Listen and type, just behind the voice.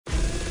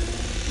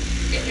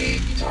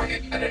Elite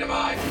target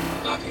identified.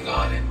 Locking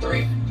on in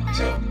 3,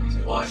 2,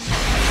 1.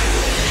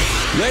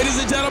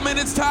 Ladies and gentlemen,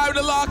 it's time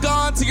to lock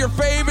on to your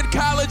favorite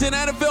college and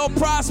NFL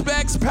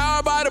prospects,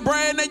 powered by the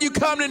brand that you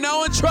come to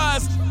know and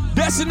trust,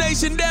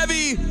 Destination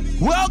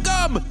Devy.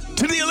 Welcome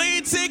to the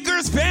Elite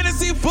Seekers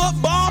Fantasy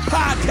Football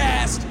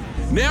Podcast.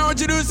 Now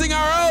introducing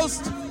our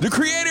host, the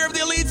creator of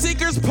the Elite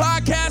Seekers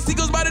Podcast. He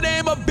goes by the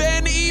name of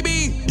Ben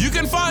Eby. You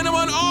can find him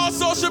on all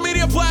social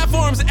media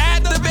platforms at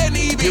the Ben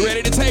Eby. Get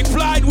ready to take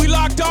flight. We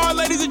locked on,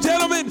 ladies and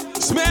gentlemen.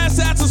 Smash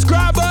that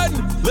subscribe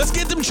button. Let's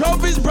get them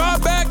trophies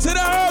brought back to the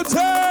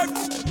hotel.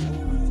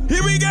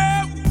 Here we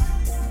go.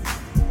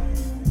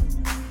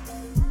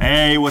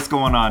 Hey, what's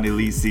going on,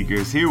 Elite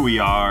Seekers? Here we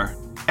are,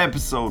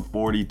 episode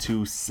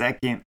 42,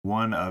 second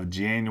one of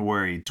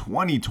January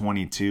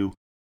 2022.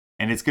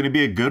 And it's going to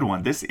be a good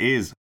one. This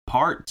is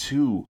part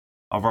 2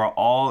 of our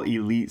All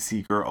Elite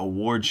Seeker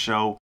Award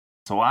show.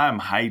 So I am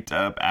hyped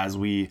up as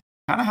we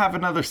kind of have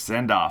another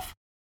send-off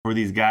for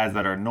these guys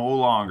that are no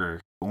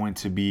longer going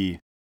to be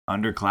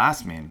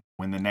underclassmen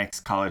when the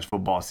next college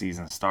football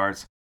season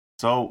starts.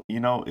 So,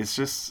 it's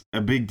just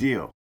a big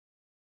deal.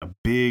 A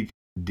big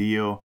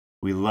deal.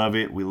 We love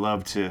it. We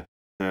love to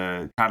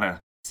kind of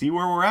see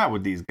where we're at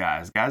with these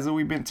guys. Guys that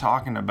we've been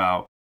talking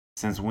about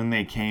since when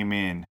they came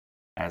in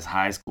as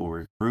high school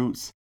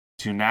recruits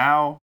to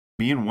now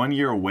being 1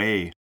 year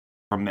away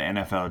from the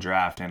NFL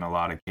draft in a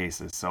lot of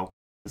cases. So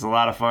it's a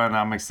lot of fun.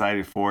 I'm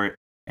excited for it.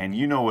 And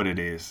you know what it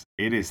is.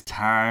 It is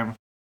time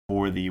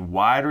for the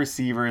wide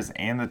receivers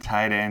and the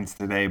tight ends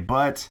today.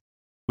 But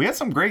we had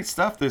some great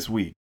stuff this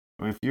week.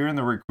 If you're in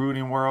the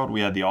recruiting world,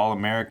 we had the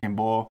All-American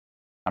Bowl.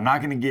 I'm not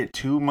going to get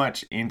too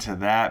much into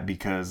that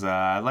because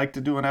I like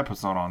to do an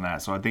episode on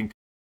that. So I think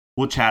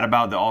we'll chat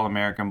about the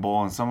All-American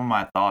Bowl and some of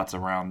my thoughts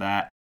around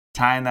that,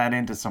 tying that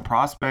into some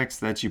prospects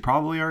that you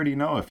probably already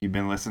know if you've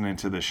been listening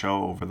to the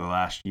show over the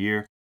last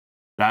year.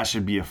 That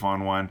should be a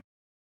fun one.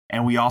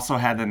 And we also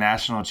had the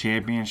national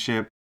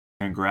championship.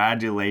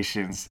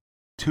 Congratulations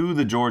to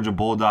the Georgia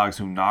Bulldogs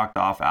who knocked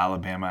off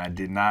Alabama. I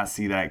did not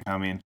see that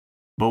coming.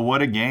 But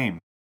what a game.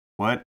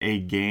 What a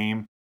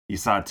game. You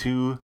saw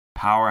two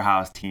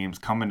powerhouse teams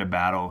come into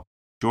battle.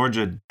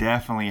 Georgia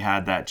definitely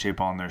had that chip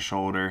on their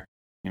shoulder,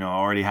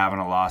 already having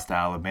a loss to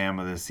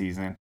Alabama this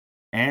season.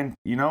 And,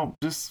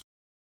 just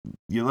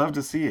you love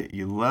to see it.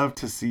 You love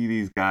to see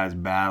these guys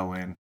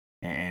battling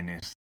and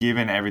it's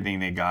giving everything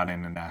they got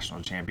in the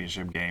national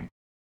championship game.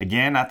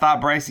 Again, I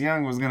thought Bryce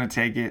Young was going to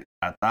take it.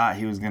 I thought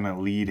he was going to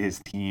lead his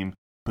team,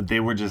 but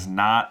they were just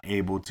not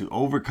able to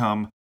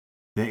overcome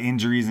the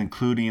injuries,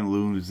 including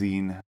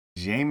losing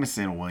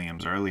Jameson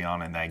Williams early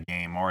on in that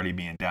game, already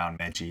being down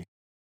Mechie.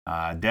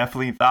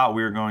 Definitely thought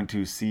we were going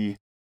to see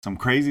some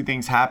crazy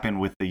things happen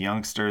with the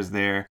youngsters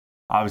there.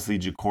 Obviously,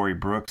 Ja'Cory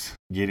Brooks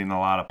getting a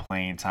lot of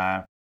playing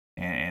time,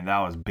 and that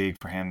was big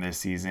for him this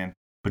season.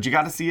 But you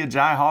got to see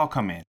Agiye Hall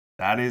come in.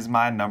 That is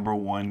my number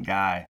one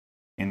guy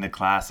in the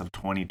class of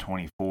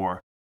 2024.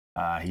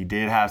 He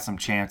did have some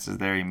chances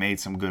there. He made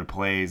some good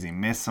plays. He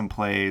missed some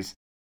plays.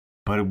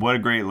 But what a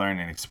great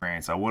learning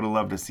experience. I would have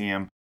loved to see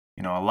him,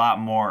 a lot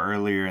more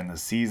earlier in the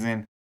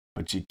season.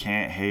 But you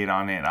can't hate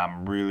on it.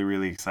 I'm really,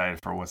 really excited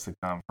for what's to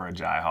come for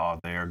Agiye Hall.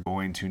 They are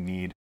going to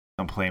need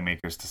some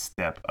playmakers to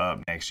step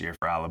up next year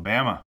for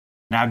Alabama.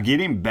 Now,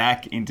 getting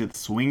back into the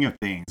swing of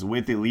things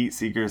with Elite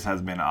Seekers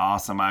has been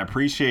awesome. I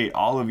appreciate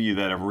all of you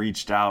that have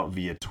reached out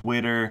via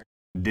Twitter,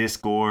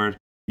 Discord,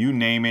 you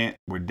name it.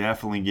 We're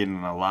definitely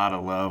getting a lot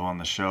of love on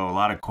the show, a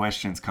lot of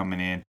questions coming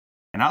in.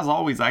 And as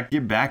always, I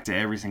get back to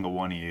every single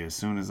one of you as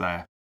soon as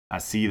I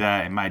see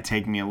that. It might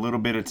take me a little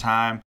bit of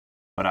time,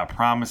 but I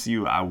promise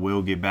you I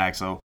will get back.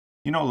 So,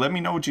 let me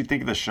know what you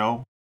think of the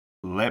show.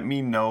 Let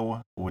me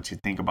know what you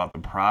think about the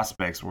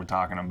prospects we're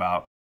talking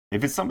about.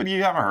 If it's somebody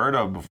you haven't heard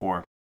of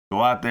before,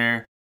 go out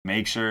there,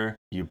 make sure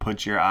you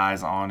put your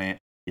eyes on it.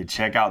 You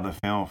check out the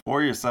film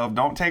for yourself.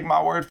 Don't take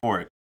my word for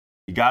it.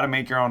 You got to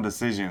make your own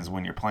decisions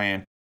when you're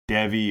playing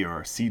Devy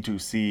or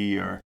C2C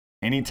or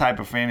any type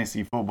of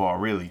fantasy football,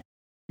 really.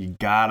 You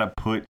got to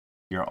put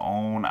your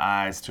own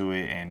eyes to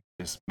it and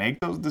just make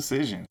those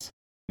decisions.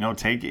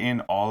 Take in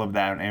all of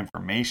that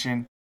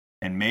information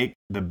and make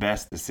the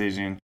best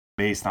decision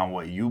based on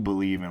what you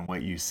believe and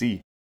what you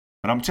see.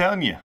 But I'm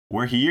telling you,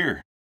 we're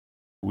here.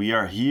 We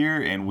are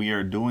here and we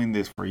are doing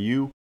this for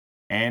you.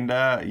 And,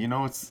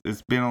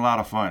 it's been a lot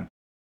of fun.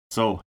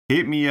 So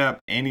hit me up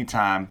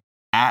anytime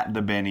at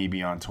the Ben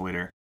Eby on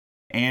Twitter.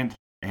 And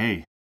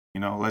hey,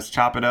 let's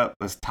chop it up.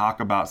 Let's talk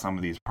about some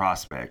of these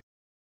prospects.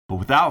 But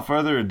without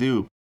further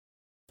ado,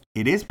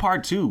 it is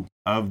part 2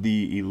 of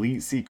the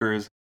Elite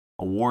Seekers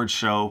Award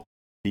show,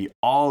 the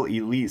All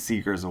Elite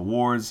Seekers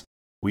Awards.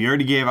 We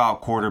already gave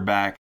out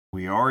quarterback.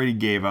 We already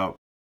gave out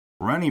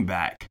running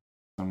back.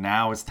 So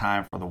now it's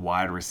time for the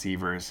wide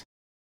receivers.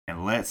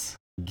 And let's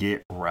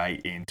get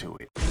right into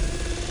it.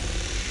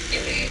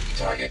 Elite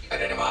target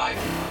identified.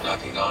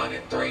 Locking on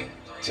in 3,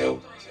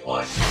 2,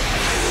 1.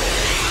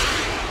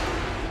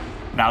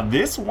 Now,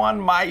 this one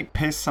might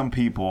piss some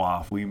people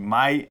off. We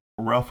might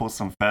ruffle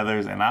some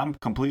feathers, and I'm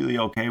completely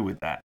okay with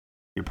that.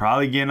 You're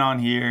probably getting on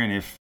here, and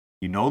if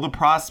You know the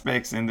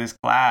prospects in this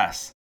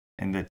class,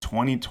 in the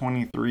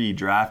 2023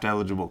 draft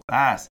eligible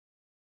class.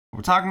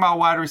 We're talking about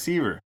wide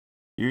receiver.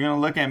 You're going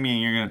to look at me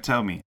and you're going to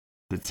tell me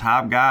the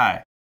top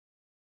guy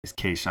is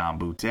Kayshon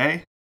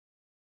Boutte,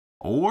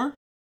 or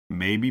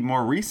maybe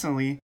more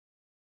recently,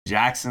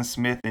 Jackson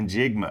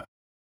Smith-Njigba.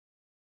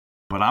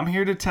 But I'm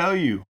here to tell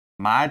you,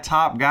 my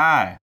top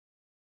guy,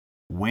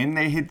 when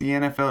they hit the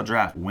NFL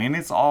draft, when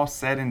it's all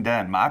said and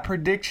done, my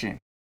prediction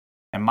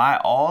and my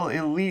All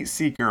Elite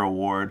Seeker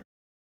award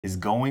is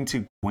going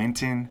to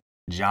Quentin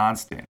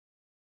Johnston.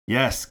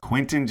 Yes,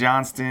 Quentin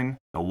Johnston,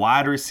 the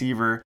wide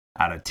receiver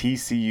out of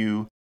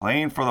TCU,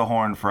 playing for the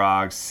Horned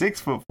Frogs,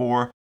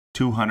 6'4",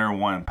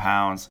 201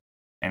 pounds,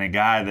 and a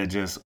guy that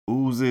just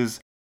oozes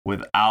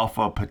with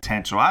alpha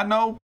potential. I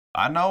know.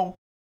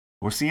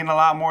 We're seeing a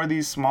lot more of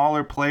these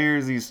smaller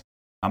players, these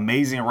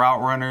amazing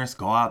route runners,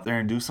 go out there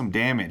and do some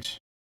damage.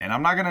 And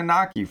I'm not going to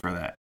knock you for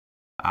that.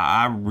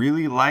 I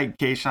really like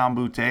Kayshon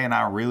Boutte, and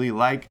I really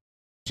like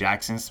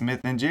Jackson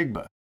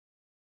Smith-Njigba.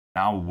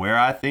 Now, where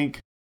I think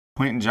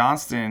Quentin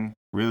Johnston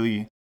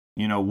really,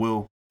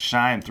 will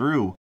shine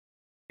through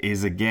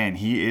is, again,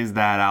 he is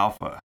that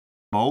alpha,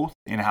 both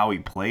in how he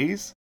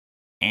plays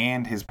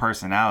and his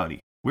personality.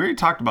 We already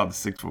talked about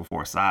the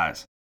 6'4"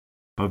 size,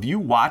 but if you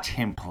watch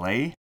him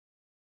play,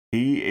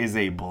 he is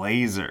a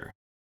blazer.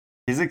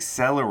 His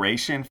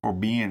acceleration for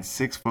being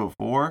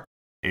 6'4"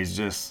 is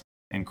just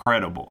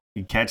incredible.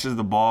 He catches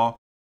the ball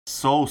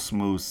so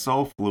smooth,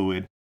 so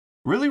fluid.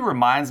 Really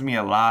reminds me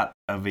a lot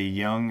of a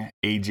young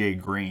AJ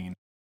Green.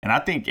 And I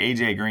think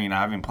AJ Green,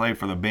 having played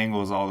for the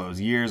Bengals all those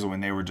years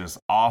when they were just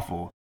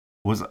awful,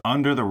 was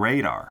under the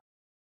radar.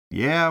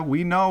 Yeah,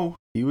 we know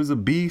he was a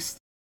beast.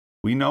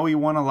 We know he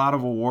won a lot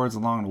of awards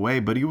along the way,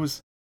 but he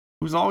was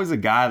always a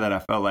guy that I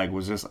felt like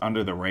was just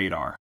under the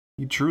radar.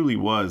 He truly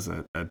was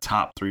a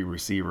top 3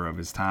 receiver of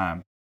his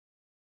time.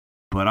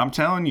 But I'm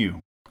telling you,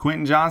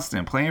 Quentin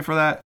Johnston playing for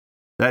that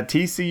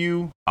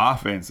TCU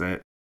offense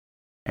that,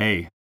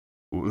 hey,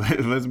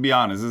 let's be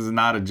honest, this is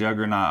not a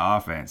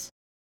juggernaut offense.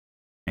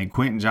 And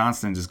Quentin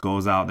Johnston just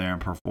goes out there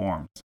and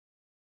performs.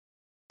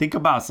 Think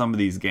about some of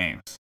these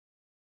games.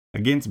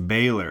 Against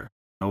Baylor,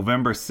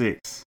 November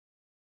 6th,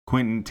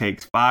 Quentin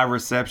takes 5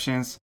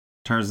 receptions,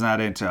 turns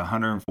that into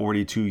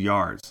 142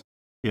 yards.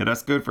 Yeah,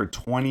 that's good for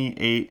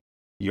 28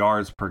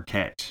 yards per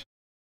catch.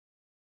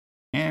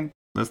 And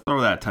let's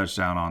throw that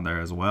touchdown on there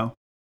as well.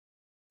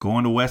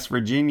 Going to West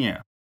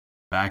Virginia,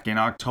 back in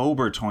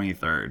October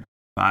 23rd,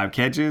 5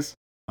 catches,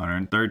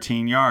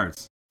 113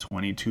 yards,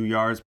 22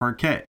 yards per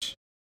catch.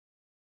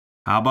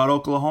 How about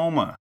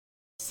Oklahoma?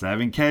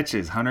 7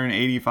 catches,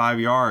 185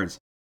 yards,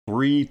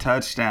 3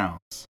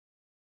 touchdowns.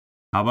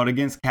 How about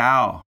against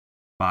Cal?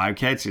 5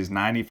 catches,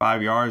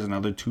 95 yards,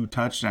 another 2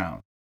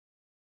 touchdowns.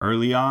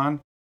 Early on,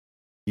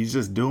 he's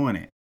just doing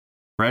it.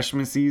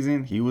 Freshman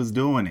season, he was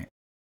doing it.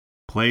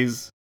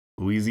 Plays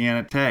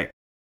Louisiana Tech,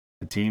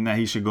 a team that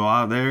he should go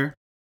out there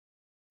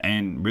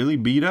and really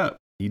beat up.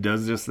 He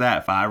does just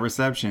that. 5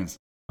 receptions,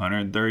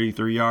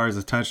 133 yards,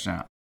 a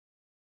touchdown.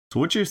 So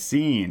what you're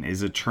seeing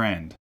is a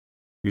trend.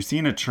 You're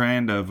seeing a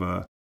trend of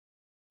a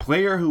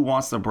player who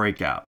wants to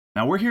break out.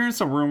 Now, we're hearing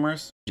some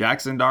rumors.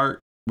 Jackson Dart,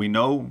 we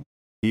know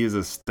he is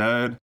a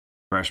stud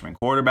freshman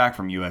quarterback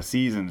from USC.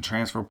 He's in the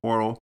transfer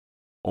portal.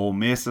 Ole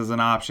Miss is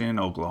an option.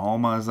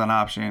 Oklahoma is an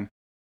option.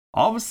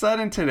 All of a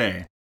sudden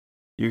today,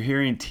 you're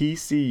hearing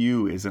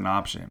TCU is an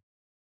option.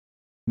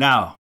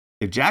 Now,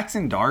 if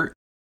Jackson Dart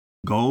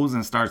goes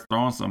and starts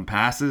throwing some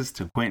passes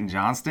to Quentin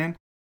Johnston,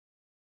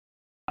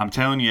 I'm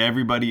telling you,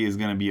 everybody is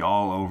going to be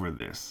all over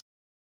this.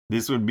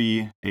 This would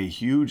be a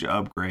huge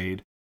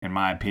upgrade, in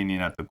my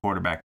opinion, at the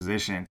quarterback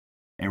position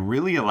and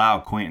really allow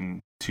Quentin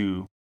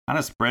to kind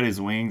of spread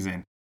his wings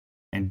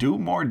and do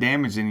more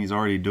damage than he's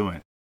already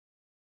doing.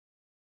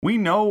 We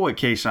know what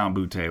Kayshon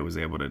Boutte was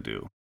able to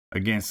do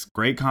against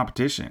great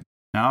competition.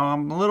 Now,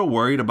 I'm a little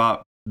worried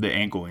about the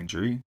ankle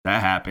injury.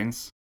 That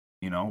happens.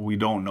 We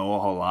don't know a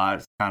whole lot.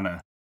 It's kind of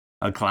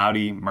a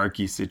cloudy,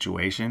 murky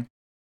situation.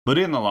 But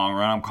in the long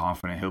run, I'm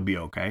confident he'll be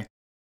okay.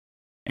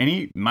 And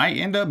he might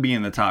end up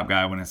being the top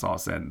guy when it's all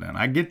said and done.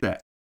 I get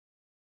that.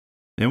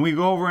 Then we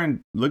go over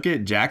and look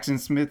at Jackson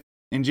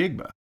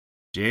Smith-Njigba,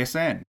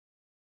 JSN.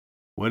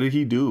 What did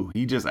he do?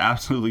 He just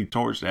absolutely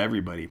torched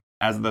everybody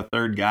as the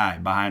third guy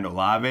behind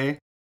Olave,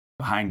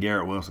 behind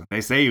Garrett Wilson.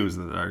 They say he was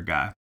the third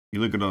guy. You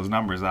look at those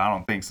numbers, I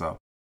don't think so.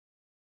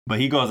 But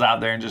he goes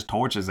out there and just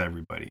torches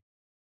everybody.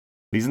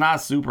 He's not a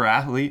super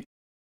athlete.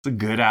 He's a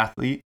good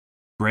athlete.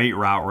 Great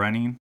route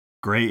running.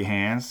 Great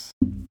hands.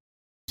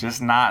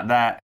 Just not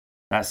that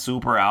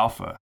super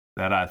alpha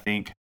that I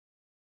think,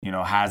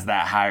 has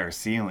that higher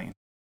ceiling.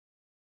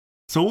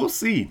 So we'll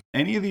see.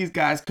 Any of these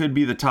guys could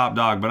be the top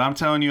dog, but I'm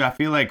telling you, I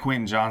feel like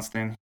Quentin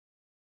Johnston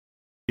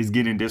is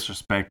getting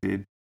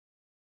disrespected.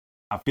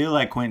 I feel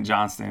like Quentin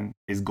Johnston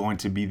is going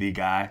to be the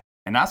guy.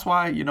 And that's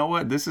why, you know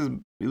what? This is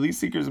Elite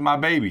Seekers my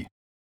baby.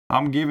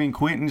 I'm giving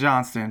Quentin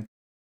Johnston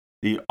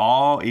the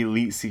All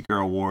Elite Seeker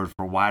Award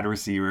for wide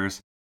receivers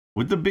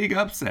with the big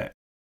upset.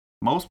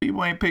 Most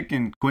people ain't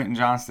picking Quentin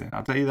Johnston.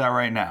 I'll tell you that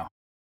right now.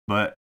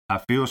 But I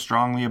feel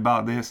strongly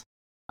about this.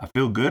 I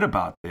feel good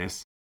about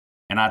this.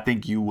 And I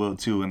think you will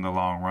too in the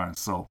long run.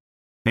 So,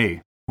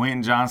 hey,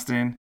 Quentin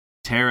Johnston,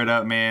 tear it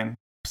up, man.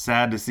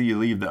 Sad to see you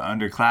leave the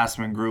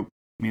underclassmen group.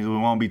 Means we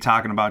won't be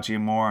talking about you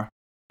more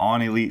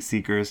on Elite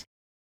Seekers.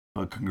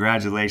 But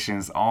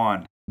congratulations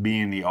on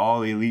being the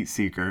All Elite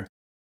Seeker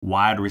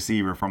wide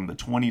receiver from the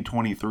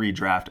 2023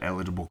 draft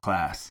eligible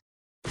class.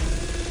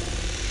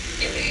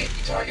 Elite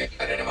target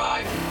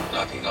identified.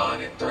 Locking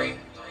on in 3,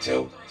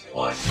 2,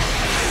 1.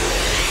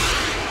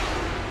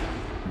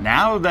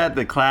 Now that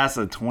the class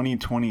of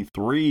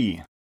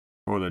 2023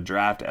 for the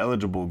draft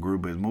eligible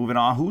group is moving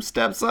on, who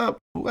steps up?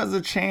 Who has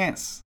a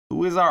chance?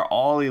 Who is our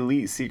All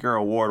Elite Seeker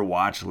Award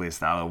watch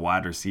list out of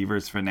wide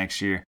receivers for next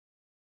year?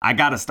 I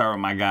got to start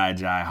with my guy,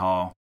 Jai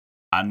Hall.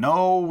 I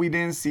know we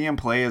didn't see him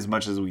play as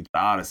much as we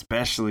thought,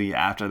 especially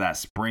after that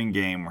spring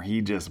game where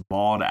he just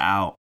balled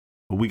out.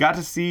 But we got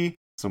to see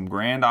some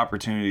grand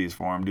opportunities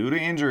for him due to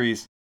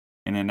injuries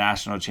in the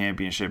national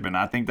championship, and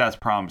I think that's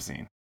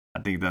promising. I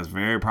think that's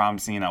very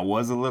promising. I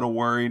was a little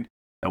worried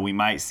that we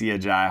might see a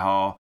Jai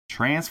Hall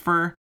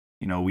transfer.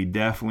 We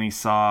definitely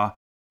saw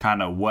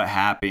kind of what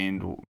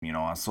happened,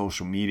 on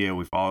social media.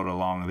 We followed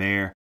along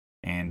there.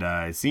 And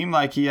it seemed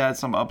like he had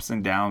some ups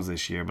and downs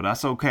this year, but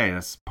that's okay.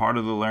 That's part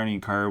of the learning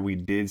curve. We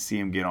did see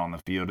him get on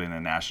the field in the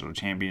national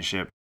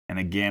championship. And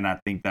again, I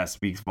think that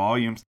speaks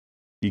volumes.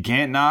 You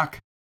can't knock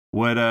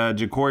what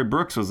Ja'Cory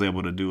Brooks was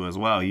able to do as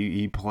well.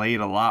 He played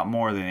a lot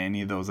more than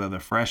any of those other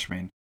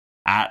freshmen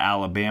at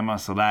Alabama.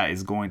 So that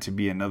is going to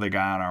be another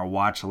guy on our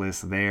watch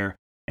list there.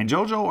 And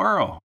JoJo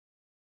Earl.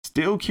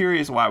 Still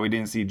curious why we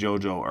didn't see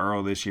JoJo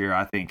Earl this year.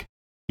 I think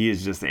he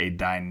is just a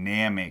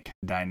dynamic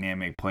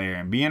player.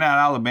 And being at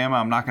Alabama,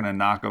 I'm not going to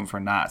knock him for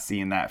not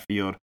seeing that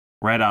field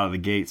right out of the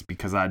gates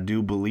because I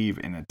do believe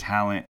in the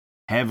talent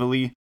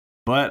heavily.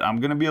 But I'm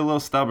going to be a little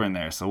stubborn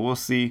there. So we'll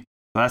see.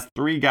 So that's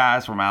 3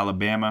 guys from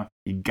Alabama.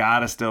 You got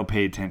to still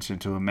pay attention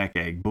to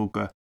Emeka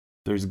Egbuka.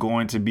 There's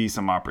going to be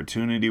some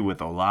opportunity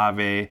with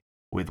Olave,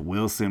 with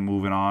Wilson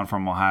moving on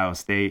from Ohio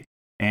State.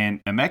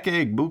 And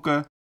Emeka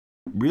Egbuka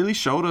really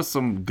showed us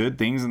some good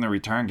things in the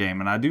return game.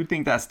 And I do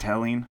think that's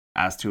telling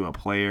as to a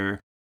player,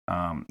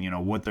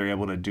 what they're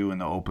able to do in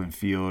the open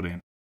field.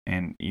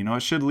 And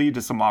it should lead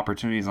to some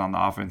opportunities on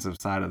the offensive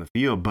side of the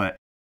field. But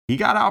he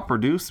got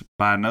outproduced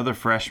by another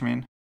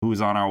freshman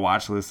who's on our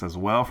watch list as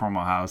well from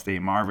Ohio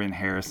State, Marvin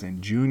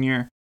Harrison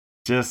Jr.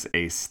 Just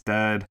a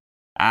stud,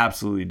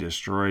 absolutely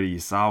destroyed. You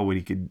saw what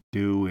he could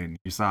do, and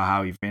you saw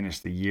how he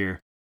finished the year.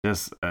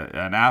 Just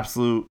an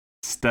absolute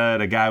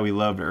stud, a guy we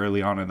loved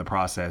early on in the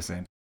process.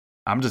 And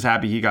I'm just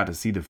happy he got to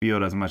see the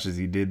field as much as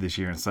he did this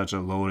year in such a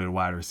loaded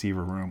wide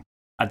receiver room.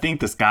 I think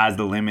the sky's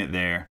the limit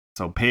there,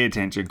 so pay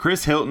attention.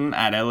 Chris Hilton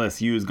at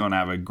LSU is going to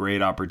have a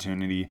great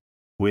opportunity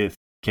with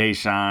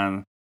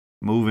Kayshawn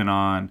moving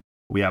on.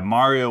 We have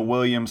Mario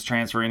Williams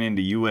transferring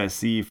into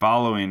USC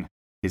following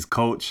his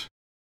coach,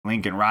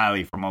 Lincoln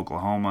Riley from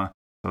Oklahoma.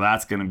 So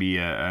that's going to be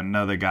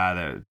another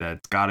guy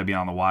that's got to be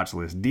on the watch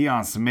list.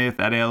 Deion Smith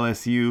at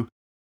LSU.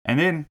 And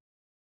then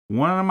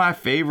one of my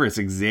favorites,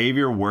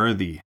 Xavier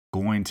Worthy,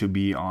 going to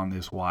be on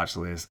this watch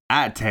list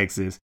at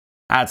Texas.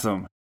 Had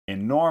some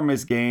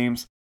enormous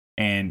games.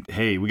 And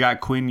hey, we got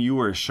Quinn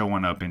Ewers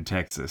showing up in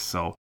Texas.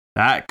 So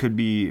that could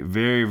be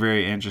very,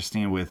 very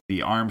interesting with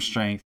the arm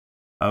strength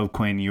of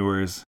Quinn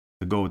Ewers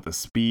to go with the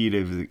speed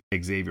of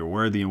Xavier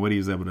Worthy and what he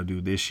was able to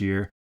do this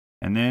year.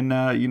 And then,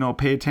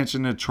 pay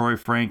attention to Troy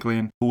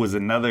Franklin, who was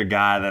another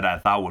guy that I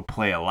thought would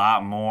play a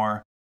lot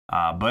more.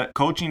 But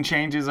coaching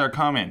changes are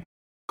coming.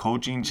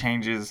 Coaching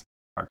changes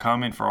are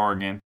coming for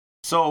Oregon.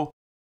 So,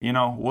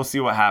 we'll see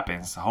what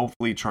happens.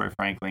 Hopefully, Troy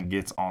Franklin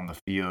gets on the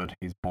field.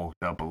 He's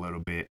bulked up a little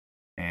bit,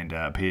 and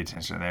pay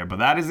attention there. But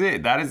that is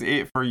it. That is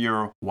it for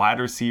your wide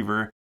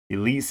receiver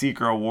Elite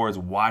Seeker Awards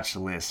watch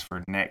list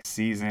for next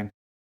season.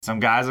 Some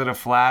guys that have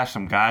flashed,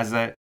 some guys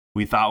that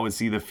we thought would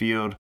see the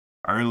field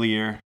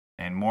earlier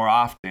and more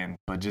often,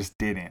 but just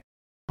didn't.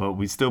 But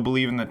we still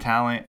believe in the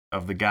talent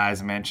of the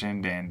guys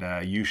mentioned,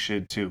 and you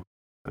should too.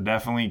 So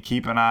definitely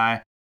keep an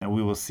eye, and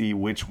we will see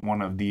which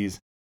one of these,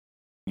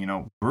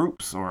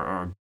 groups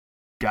or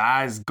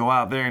guys go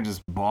out there and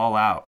just ball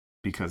out,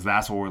 because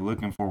that's what we're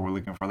looking for. We're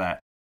looking for that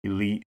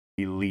elite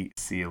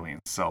ceiling.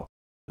 So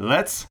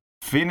let's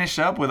finish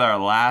up with our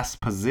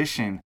last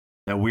position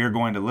that we're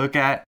going to look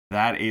at.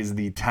 That is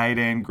the tight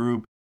end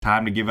group.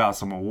 Time to give out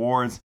some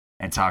awards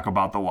and talk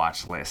about the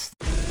watch list.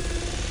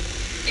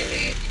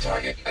 Elite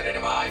target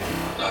identified.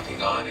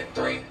 Locking on in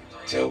 3,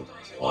 2,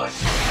 1.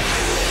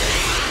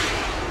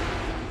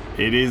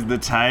 It is the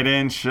tight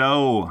end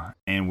show,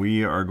 and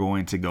we are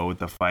going to go with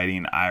the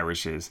Fighting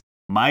Irishes.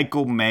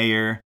 Michael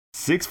Mayer,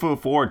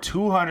 6'4",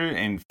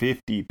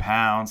 250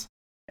 pounds,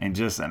 and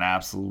just an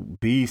absolute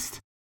beast.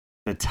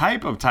 The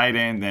type of tight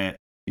end that,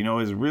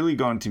 is really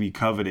going to be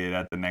coveted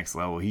at the next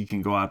level. He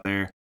can go out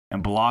there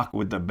and block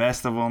with the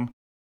best of them,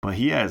 but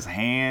he has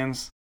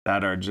hands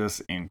that are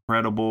just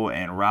incredible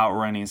and route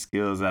running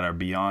skills that are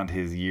beyond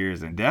his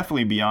years and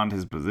definitely beyond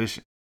his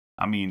position.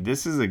 I mean,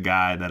 this is a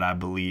guy that I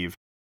believe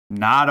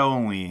not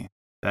only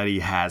that he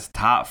has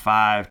top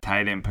 5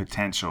 tight end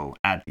potential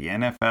at the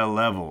NFL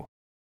level,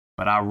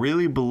 but I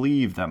really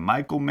believe that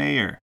Michael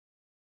Mayer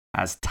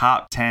has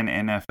top 10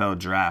 NFL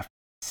draft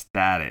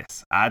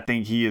status. I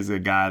think he is a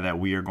guy that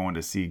we are going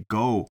to see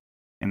go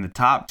in the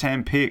top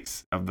 10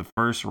 picks of the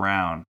first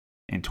round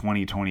in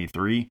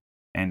 2023.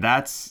 And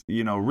that's,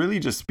 really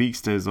just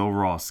speaks to his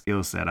overall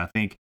skill set. I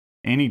think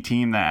any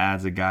team that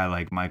adds a guy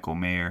like Michael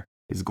Mayer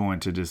is going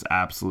to just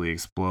absolutely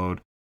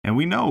explode. And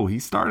we know he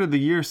started the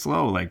year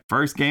slow. Like,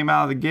 first game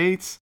out of the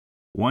gates,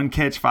 1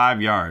 catch,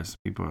 5 yards.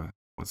 People,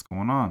 what's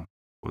going on?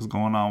 What's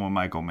going on with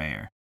Michael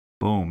Mayer?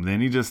 Boom.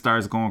 Then he just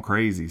starts going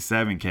crazy.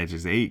 7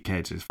 catches, 8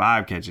 catches,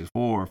 5 catches,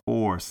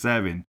 4,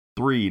 7,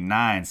 3,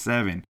 9,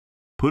 7.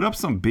 Put up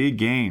some big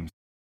games.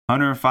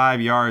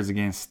 105 yards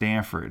against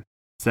Stanford.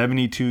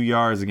 72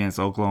 yards against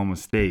Oklahoma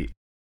State.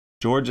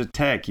 Georgia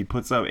Tech, he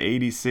puts up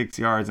 86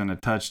 yards and a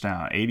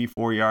touchdown.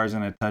 84 yards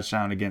and a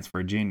touchdown against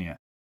Virginia.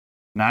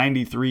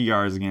 93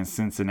 yards against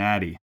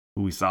Cincinnati,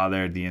 who we saw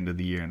there at the end of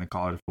the year in the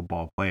college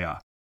football playoff.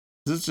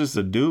 This is just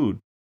a dude.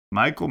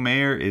 Michael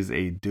Mayer is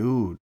a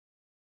dude.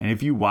 And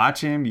if you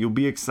watch him, you'll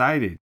be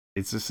excited.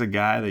 It's just a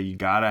guy that you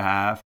got to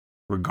have,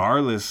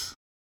 regardless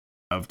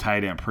of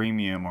tight end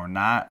premium or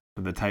not,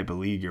 for the type of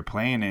league you're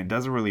playing in. It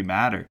doesn't really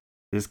matter.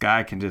 This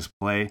guy can just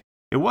play.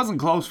 It wasn't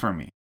close for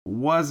me.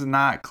 Was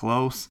not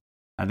close.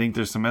 I think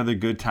there's some other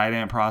good tight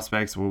end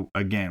prospects.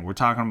 Again, we're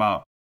talking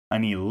about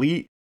an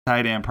elite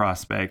tight end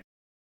prospect.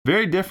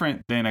 Very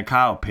different than a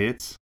Kyle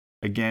Pitts.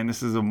 Again,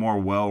 this is a more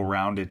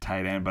well-rounded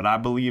tight end, but I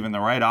believe in the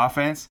right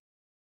offense,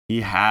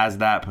 he has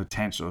that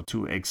potential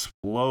to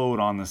explode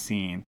on the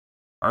scene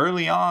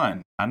early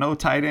on. I know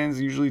tight ends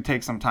usually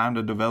take some time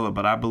to develop,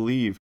 but I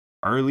believe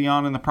early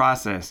on in the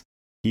process,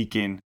 he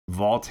can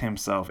vault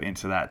himself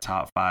into that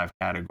top 5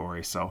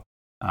 category. So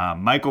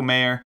Michael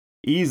Mayer,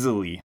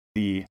 easily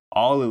the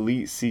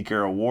All-Elite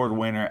Seeker Award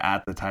winner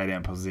at the tight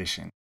end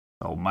position.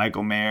 So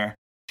Michael Mayer,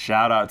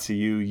 shout out to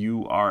you.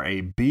 You are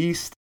a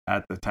beast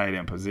at the tight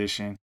end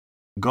position.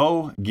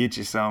 Go get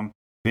you some.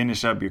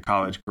 Finish up your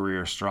college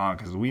career strong,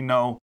 because we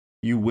know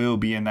you will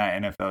be in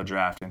that NFL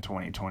draft in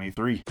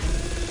 2023.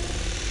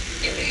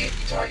 Unique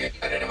target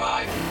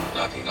identified.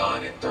 Locking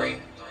on in 3,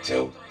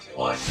 2,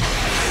 1.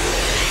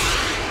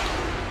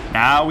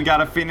 Now we got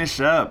to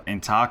finish up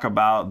and talk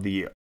about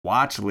the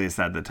watch list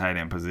at the tight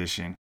end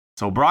position.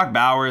 So Brock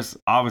Bowers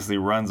obviously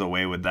runs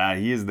away with that.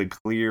 He is the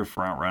clear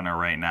front runner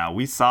right now.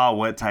 We saw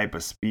what type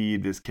of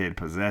speed this kid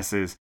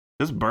possesses.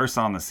 Just bursts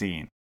on the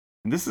scene.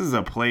 And this is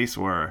a place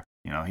where,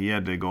 he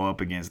had to go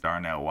up against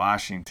Darnell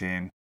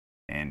Washington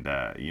and,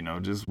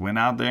 just went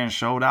out there and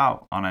showed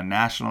out on a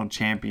national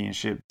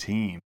championship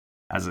team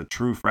as a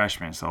true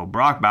freshman. So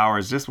Brock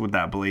Bowers, just with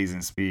that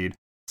blazing speed,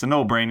 it's a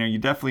no-brainer. You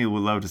definitely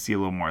would love to see a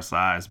little more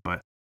size,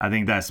 but I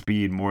think that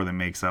speed more than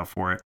makes up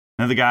for it.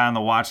 Another guy on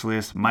the watch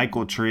list,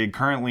 Michael Trigg,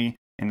 currently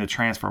in the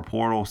transfer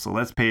portal, so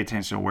let's pay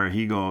attention to where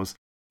he goes.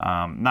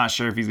 Not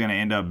sure if he's going to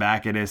end up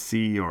back at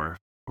SC or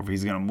if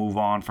he's going to move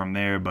on from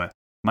there, but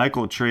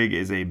Michael Trigg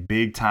is a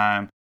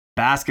big-time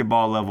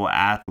basketball-level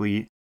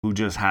athlete who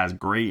just has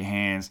great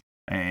hands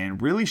and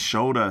really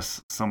showed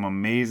us some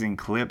amazing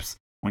clips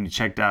when you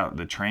checked out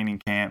the training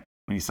camp,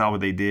 when you saw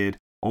what they did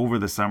over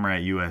the summer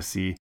at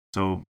USC.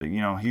 So,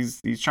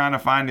 he's trying to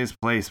find his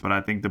place, but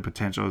I think the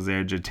potential is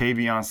there.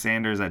 Jatavion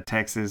Sanders at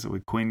Texas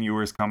with Quinn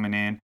Ewers coming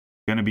in.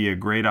 Going to be a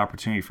great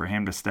opportunity for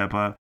him to step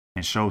up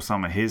and show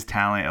some of his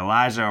talent.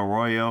 Elijah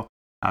Arroyo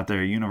out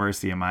there at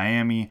University of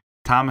Miami.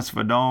 Thomas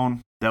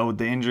Fadone dealt with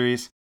the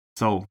injuries,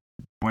 so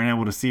weren't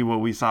able to see what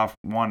we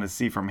wanted to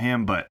see from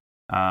him. But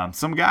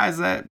some guys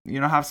that,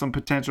 have some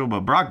potential.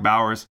 But Brock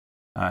Bowers,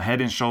 head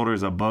and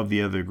shoulders above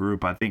the other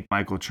group. I think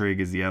Michael Trigg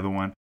is the other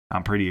one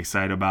I'm pretty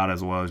excited about,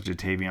 as well as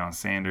Jatavion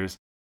Sanders.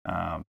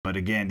 But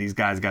again, these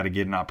guys got to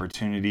get an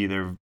opportunity.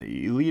 They're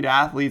elite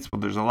athletes,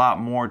 but there's a lot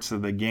more to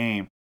the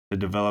game to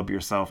develop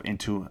yourself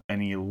into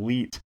an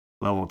elite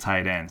level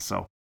tight end.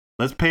 So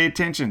let's pay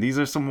attention. These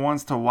are some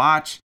ones to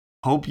watch.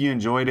 Hope you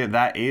enjoyed it.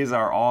 That is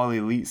our All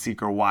Elite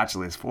Seeker watch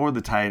list for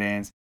the tight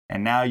ends.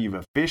 And now you've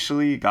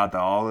officially got the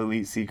All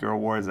Elite Seeker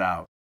Awards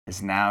out.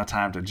 It's now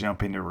time to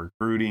jump into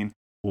recruiting.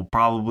 We'll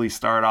probably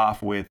start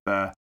off with,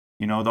 the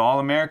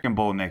All-American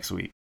Bowl next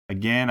week.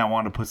 Again, I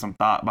want to put some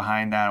thought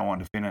behind that. I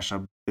want to finish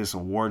up this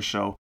award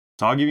show.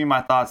 So I'll give you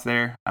my thoughts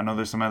there. I know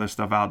there's some other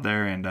stuff out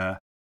there. And,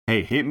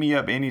 hey, hit me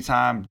up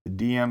anytime. The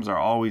DMs are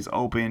always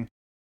open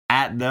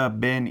at the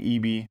Ben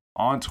Eby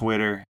on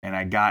Twitter. And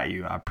I got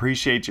you. I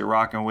appreciate you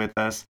rocking with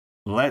us.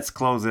 Let's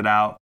close it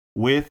out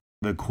with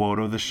the quote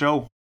of the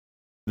show.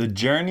 The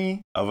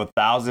journey of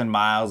 1,000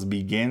 miles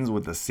begins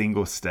with a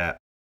single step.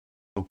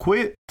 So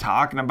quit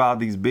talking about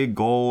these big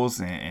goals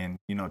and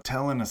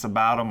telling us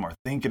about them or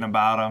thinking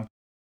about them.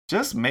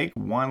 Just make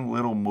one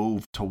little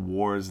move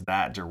towards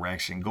that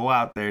direction. Go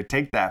out there,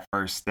 take that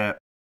first step,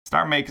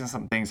 start making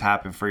some things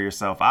happen for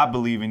yourself. I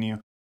believe in you.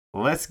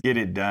 Let's get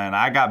it done.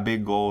 I got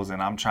big goals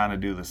and I'm trying to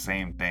do the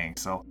same thing.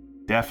 So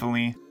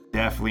definitely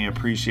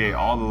appreciate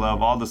all the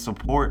love, all the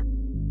support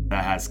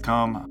that has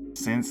come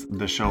since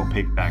the show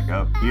picked back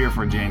up here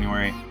for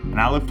January. And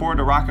I look forward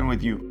to rocking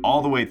with you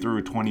all the way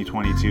through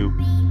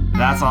 2022.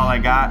 That's all I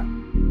got.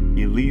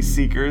 Elite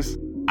Seekers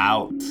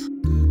out.